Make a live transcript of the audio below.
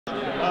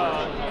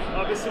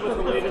obviously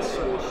with the latest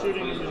school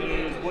shooting in the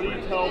news, what do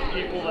you tell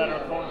people that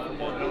are calling for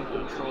more gun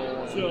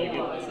control and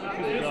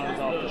get guns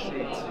off the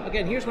streets?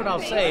 Again, here's what I'll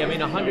say. I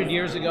mean, 100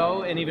 years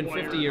ago and even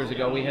 50 years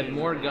ago, we had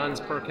more guns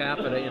per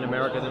capita in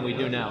America than we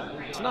do now.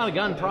 It's not a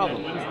gun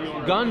problem.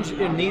 Guns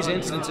in these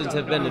instances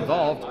have been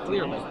involved,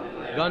 clearly.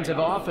 Guns have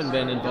often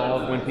been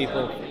involved when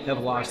people have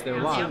lost their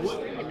lives.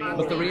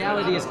 But the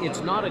reality is it's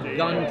not a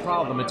gun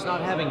problem. It's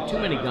not having too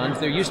many guns.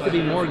 There used to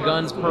be more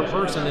guns per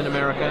person in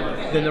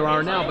America than there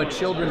are now, but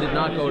children did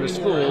not go to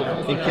school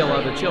and kill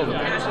other children.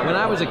 When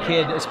I was a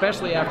kid,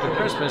 especially after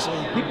Christmas,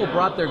 people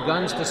brought their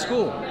guns to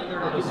school.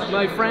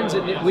 My friends,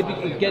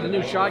 we'd get a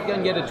new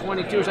shotgun, get a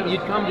 22 or something,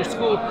 you'd come to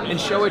school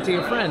and show it to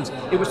your friends.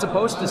 It was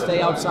supposed to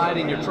stay outside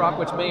in your truck,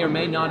 which may or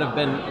may not have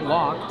been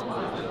locked.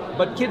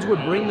 But kids would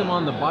bring them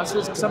on the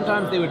buses.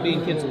 Sometimes they would be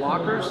in kids'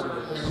 lockers.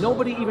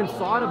 Nobody even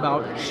thought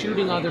about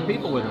shooting other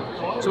people with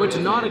them. So it's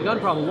not a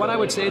gun problem. What I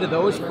would say to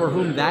those for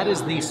whom that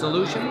is the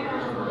solution,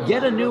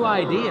 get a new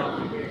idea,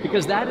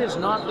 because that is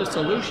not the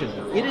solution.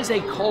 It is a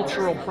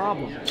cultural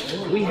problem.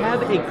 We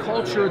have a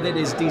culture that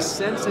is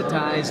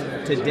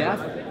desensitized to death,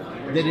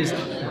 that is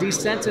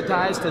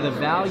desensitized to the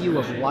value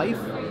of life,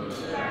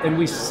 and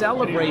we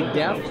celebrate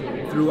death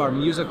through our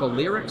musical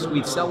lyrics.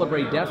 We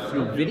celebrate death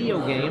through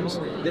video games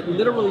that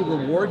literally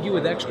reward you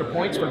with extra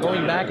points for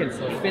going back and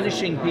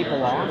finishing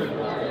people off.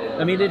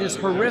 I mean, it is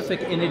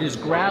horrific and it is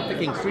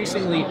graphic,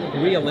 increasingly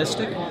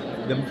realistic.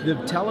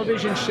 The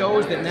television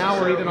shows that now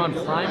are even on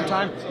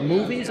primetime.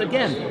 Movies,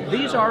 again,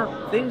 these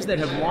are things that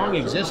have long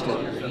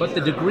existed, but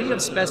the degree of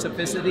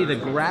specificity, the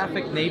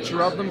graphic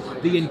nature of them,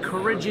 the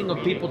encouraging of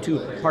people to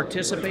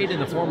participate in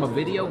the form of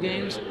video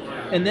games,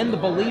 and then the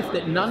belief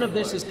that none of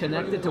this is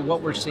connected to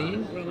what we're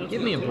seeing,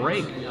 give me a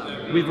break.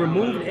 We've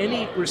removed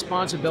any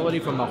responsibility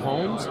from the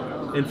homes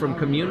and from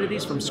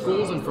communities, from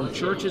schools and from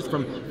churches,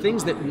 from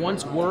things that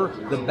once were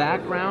the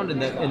background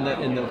and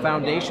the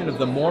foundation of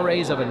the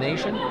mores of a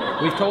nation.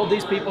 We've told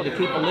these people to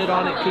keep a lid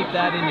on it, keep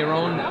that in your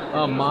own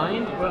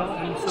mind.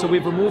 So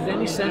we've removed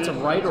any sense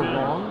of right or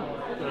wrong.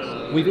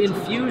 We've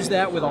infused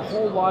that with a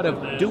whole lot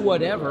of do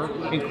whatever,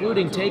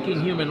 including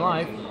taking human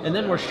life, and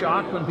then we're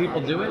shocked when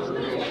people do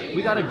it.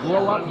 We got to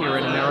grow up here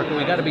in America.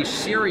 We got to be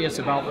serious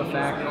about the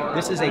fact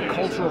this is a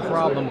cultural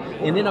problem.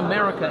 And in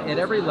America, at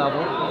every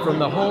level, from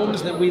the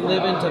homes that we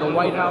live in to the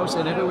White House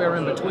and everywhere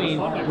in between,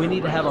 we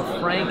need to have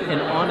a frank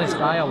and honest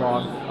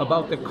dialogue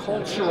about the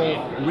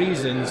cultural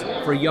reasons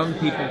for young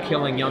people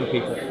killing young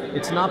people.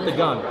 It's not the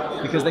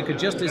gun, because they could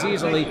just as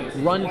easily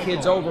run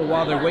kids over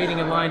while they're waiting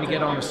in line to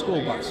get on a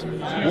school bus.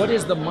 What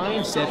is the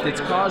mindset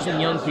that's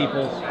causing young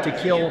people to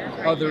kill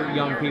other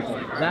young people?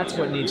 That's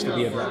what needs to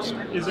be addressed.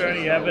 Is there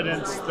any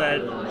evidence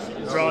that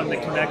drawing the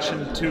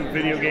connection to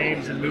video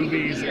games and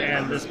movies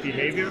and this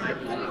behavior?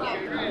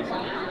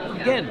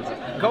 Again,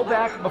 go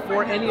back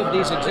before any of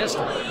these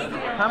existed.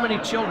 How many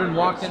children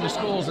walked into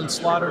schools and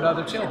slaughtered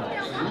other children?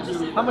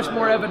 How much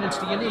more evidence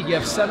do you need? You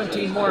have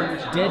 17 more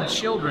dead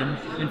children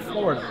in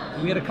Florida.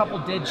 We had a couple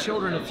dead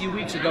children a few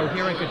weeks ago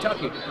here in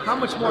Kentucky. How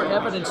much more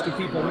evidence do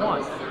people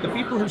want? The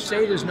people who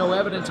say there's no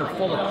evidence are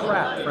full of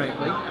crap,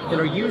 frankly, and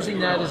are using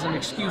that as an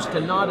excuse to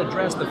not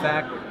address the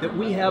fact that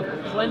we have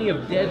plenty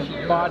of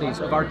dead bodies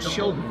of our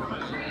children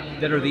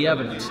that are the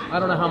evidence. I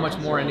don't know how much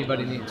more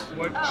anybody needs.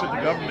 What should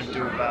the government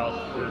do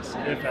about this,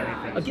 if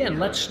anything? Again,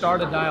 let's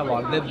start a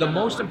dialogue. The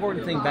most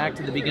important thing, back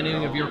to the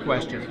beginning of your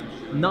question,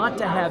 not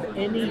to have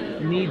any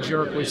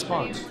knee-jerk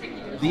response.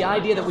 The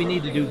idea that we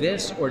need to do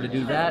this or to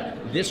do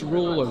that, this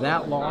rule or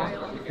that law,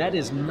 that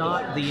is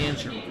not the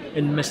answer.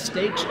 And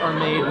mistakes are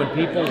made when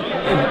people,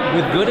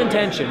 with good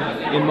intention,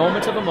 in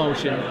moments of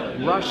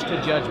emotion, rush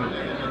to judgment.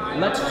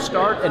 Let's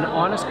start an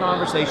honest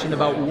conversation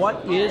about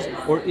what is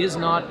or is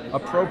not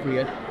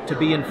appropriate to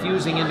be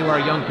infusing into our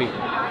young people.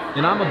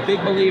 And I'm a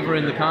big believer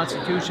in the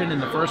Constitution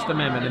and the First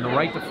Amendment and the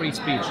right to free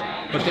speech.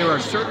 But there are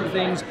certain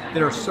things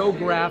that are so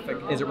graphic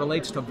as it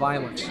relates to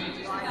violence,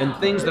 and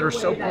things that are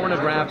so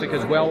pornographic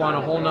as well on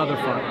a whole nother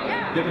front,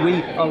 that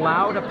we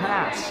allow to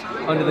pass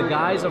under the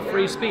guise of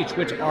free speech,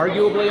 which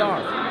arguably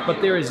are.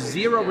 But there is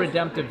zero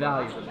redemptive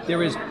value.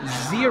 There is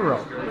zero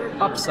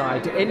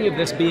upside to any of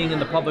this being in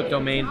the public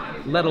domain,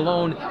 let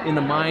alone in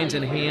the minds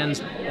and hands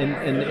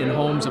and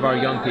homes of our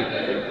young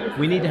people.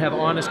 We need to have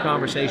honest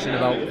conversation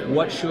about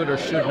what should or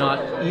should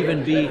not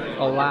even be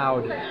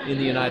allowed in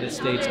the United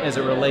States as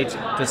it relates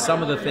to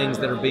some of the things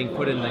that are being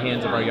put in the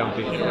hands of our young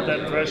people. You know what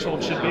that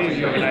threshold should be?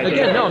 You have an idea?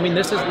 Again, no, I mean,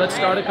 let's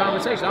start a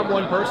conversation. I'm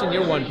one person,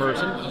 you're one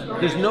person.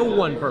 There's no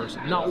one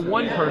person, not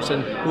one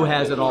person who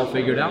has it all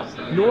figured out,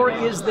 nor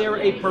is there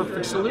a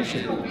perfect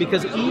solution,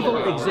 because evil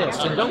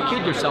exists. And don't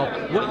kid yourself,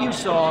 what you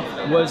saw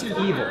was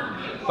evil.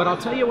 But I'll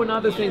tell you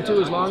another thing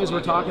too, as long as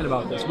we're talking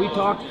about this. We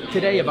talked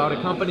today about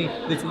a company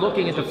that's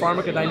looking at the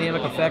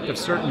pharmacodynamic effect of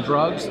certain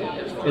drugs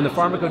in the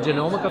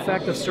pharmacogenomic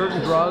effect of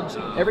certain drugs.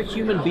 Every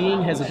human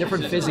being has a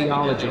different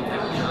physiology.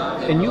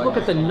 And you look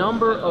at the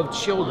number of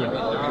children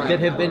that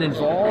have been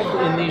involved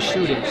in these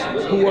shootings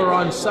who are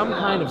on some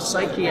kind of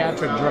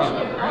psychiatric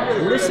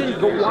drug. Listen,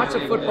 go watch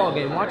a football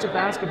game, watch a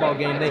basketball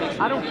game.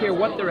 I don't care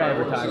what they're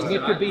advertising.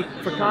 It could be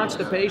for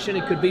constipation,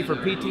 it could be for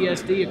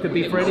PTSD, it could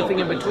be for anything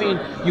in between.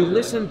 You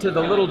listen to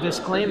the little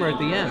disclaimer at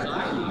the end.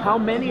 How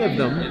many of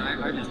them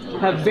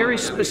have very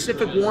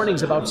specific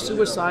warnings about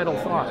suicidal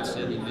thoughts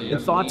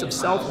and thoughts of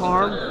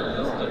self-harm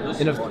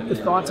and of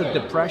thoughts of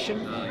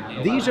depression?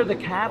 These are the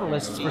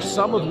catalysts for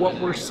some of what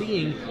we're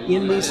seeing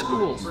in these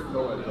schools.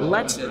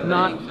 Let's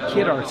not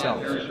kid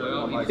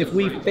ourselves. If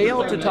we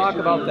fail to talk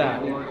about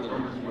that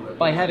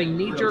by having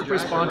knee-jerk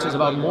responses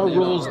about more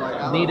rules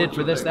needed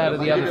for this, that, or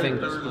the other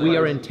thing, we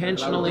are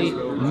intentionally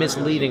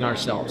misleading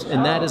ourselves,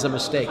 and that is a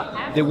mistake.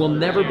 There will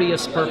never be a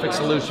perfect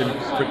solution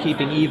for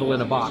keeping evil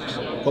in a box,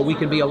 but we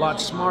can be a lot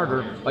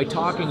smarter by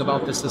talking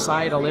about the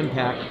societal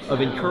impact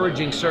of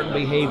encouraging certain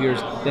behaviors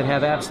that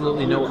have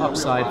absolutely no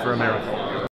upside for America.